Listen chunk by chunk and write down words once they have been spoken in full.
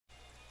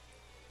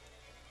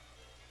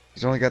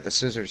He's only got the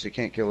scissors. He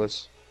can't kill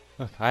us.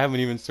 I haven't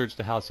even searched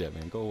the house yet,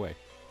 man. Go away.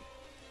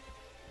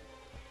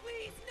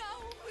 Please,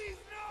 no! Please,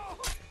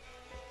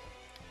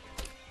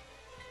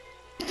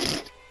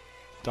 no!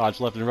 Dodge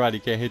left and right. He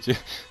can't hit you.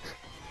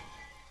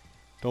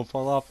 Don't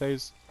fall off,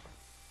 face.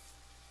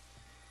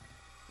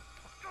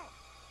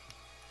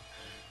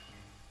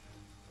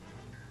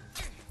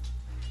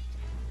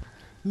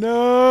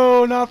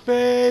 No, not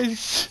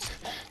face.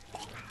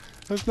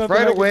 There's nothing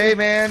Right I can away, do.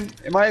 man.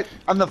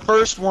 I'm the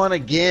first one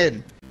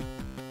again.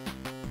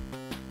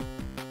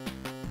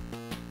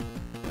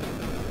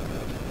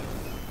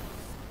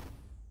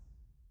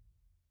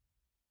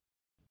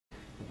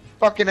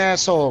 Fucking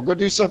asshole. Go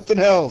do something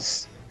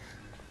else.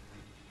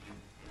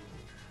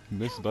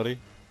 Miss, buddy.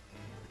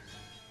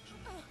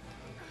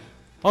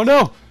 Oh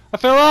no! I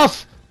fell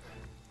off!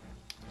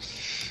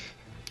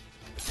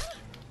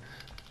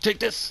 Take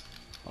this!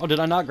 Oh, did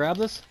I not grab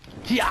this?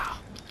 Yeah!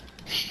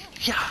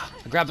 Yeah!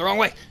 I grabbed the wrong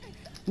way!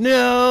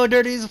 No!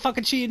 Dirty's a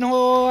fucking cheating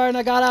whore and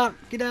I got out!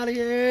 Get out of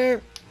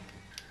here!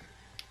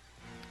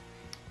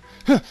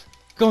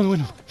 Go in the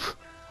window!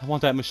 I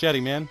want that machete,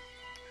 man.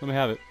 Let me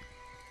have it.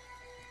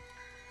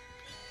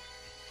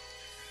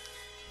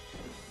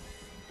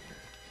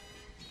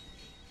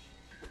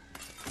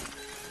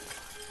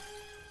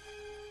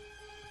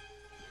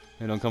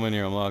 Hey, don't come in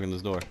here. I'm locking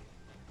this door.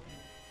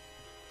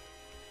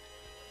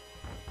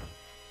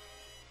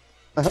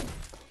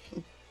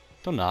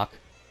 Don't knock.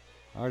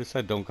 I already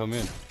said don't come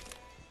in.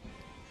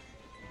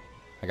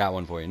 I got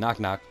one for you. Knock,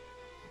 knock.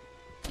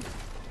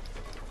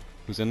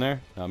 Who's in there?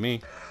 Not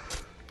me.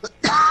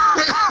 Give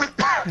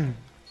him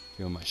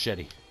my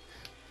machete.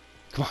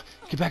 Come on,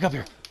 get back up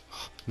here.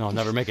 No, I'll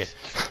never make it.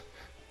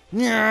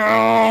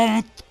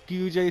 Fuck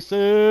you,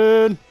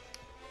 Jason.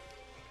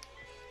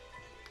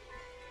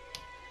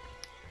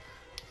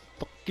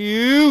 Fuck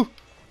you.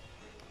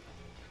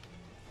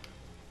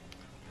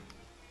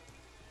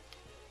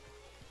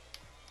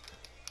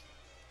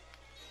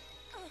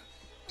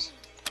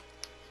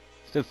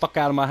 Get the fuck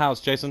out of my house,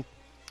 Jason.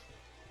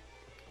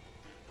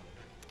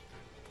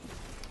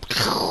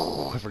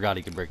 I forgot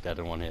he could break that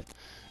in one hit.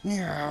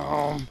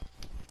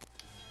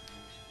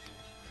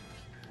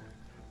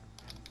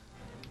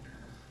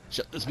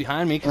 Shut this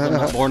behind me because I'm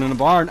not born in a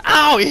barn.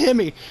 Ow, he hit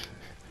me.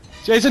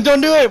 Jason, don't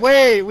do it.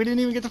 Wait, we didn't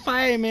even get to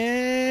fight,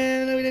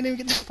 man. We didn't even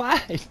get to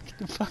fight. Get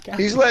the fuck out.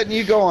 He's letting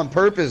you go on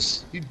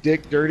purpose. You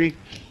dick dirty.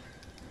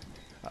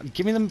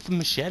 Give me the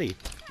machete.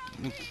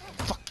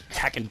 Fuck,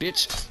 hacking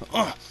bitch.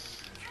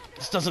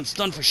 This doesn't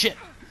stun for shit.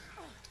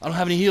 I don't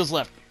have any heals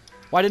left.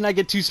 Why didn't I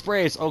get 2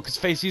 sprays? Oh, because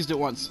Face used it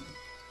once.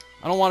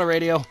 I don't want a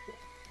radio.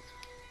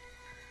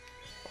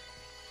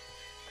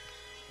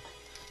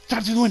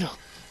 Dive through the window.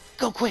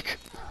 Go quick.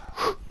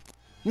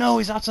 No,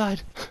 he's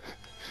outside.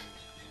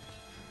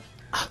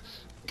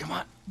 Come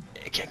on.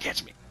 It can't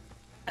catch me.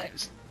 I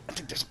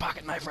think there's a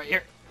pocket knife right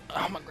here.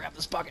 I'm gonna grab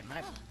this pocket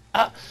knife.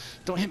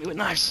 Don't hit me with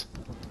knives.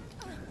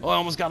 Oh, I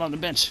almost got on the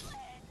bench.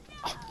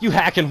 Oh, you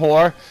hacking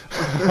whore.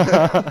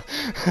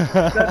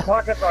 That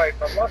pocket knife.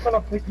 I'm not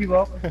gonna pick you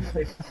up and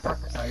say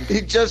pocket knife. He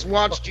just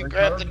watched you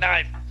grab the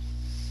knife.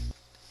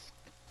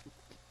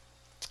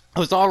 I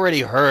was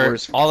already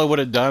hurt. All I would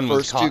have done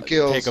was First 2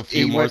 kills. take a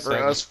few he more went for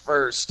seconds. us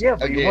first. Yeah,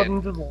 but you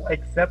again. wouldn't just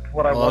accept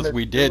what I Well, wanted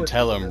we to did do.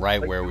 tell him right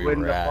Like where you we were in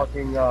were the at.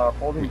 fucking,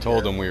 folding We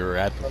told chair. him we were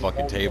at the fucking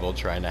Folding table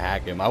chair. trying to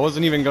hack him. I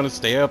wasn't even gonna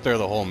stay up there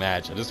the whole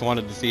match. I just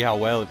wanted to see how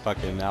well it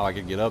fucking how I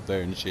could get up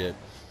there and shit.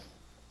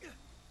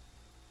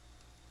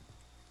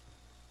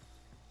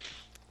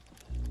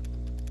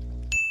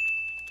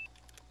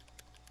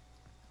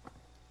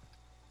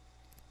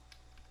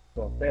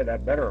 So say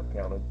that better have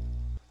counted.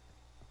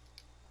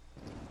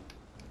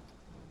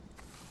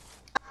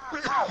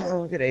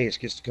 Oh, look at Ace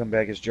gets to come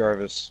back as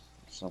Jarvis.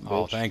 Some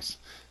Oh, bitch. thanks.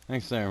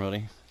 Thanks there,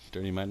 buddy.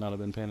 Dirty might not have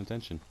been paying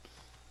attention.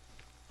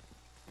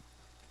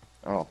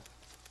 Oh,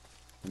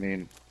 I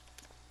mean,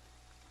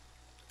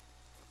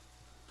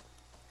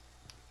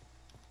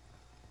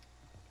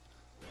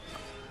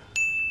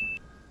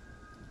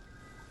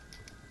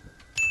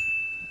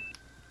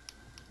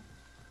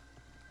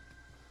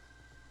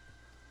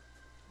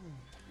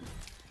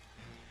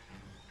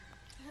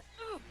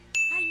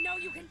 I know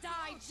you can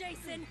die,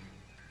 Jason!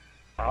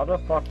 How the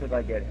fuck did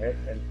I get hit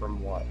and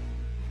from what?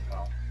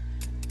 Oh.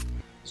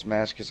 his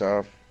mask is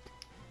off.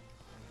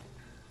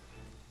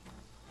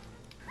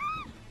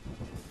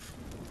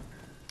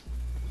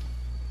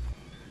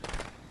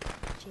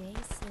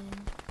 Jason,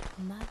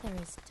 Mother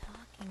is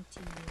talking to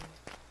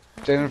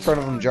you. Stand in front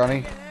of him, Johnny.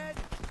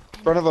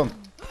 In front of him.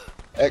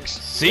 X.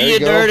 See There you,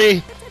 go.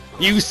 Dirty!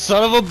 You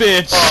son of a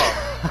bitch!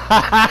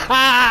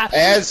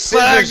 As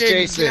scissors, Fucking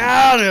Jason.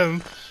 got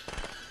him!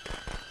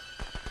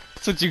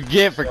 That's what you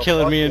get for Yo,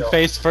 killing fuck me in you.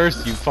 face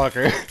first, you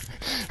fucker.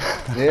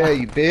 Yeah,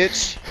 you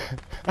bitch.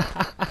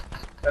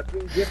 That's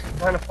what you get for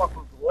trying to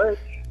fucking glitch.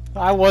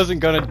 I wasn't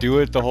gonna do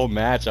it the whole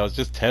match, I was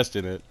just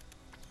testing it.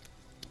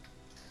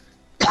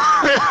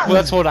 Well,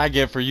 that's what I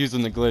get for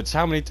using the glitch.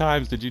 How many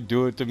times did you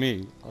do it to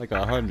me? Like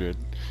 100.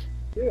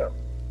 Yeah.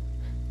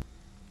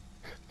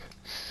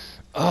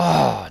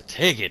 Oh,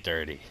 take it,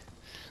 Dirty.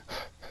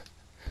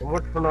 So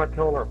much for not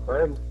killing our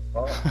friends.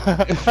 Oh.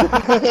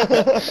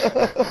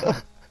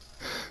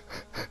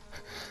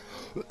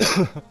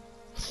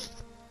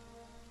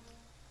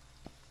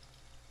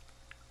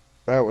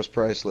 That was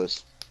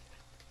priceless.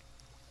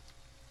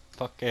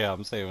 Fuck yeah,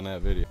 I'm saving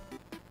that video.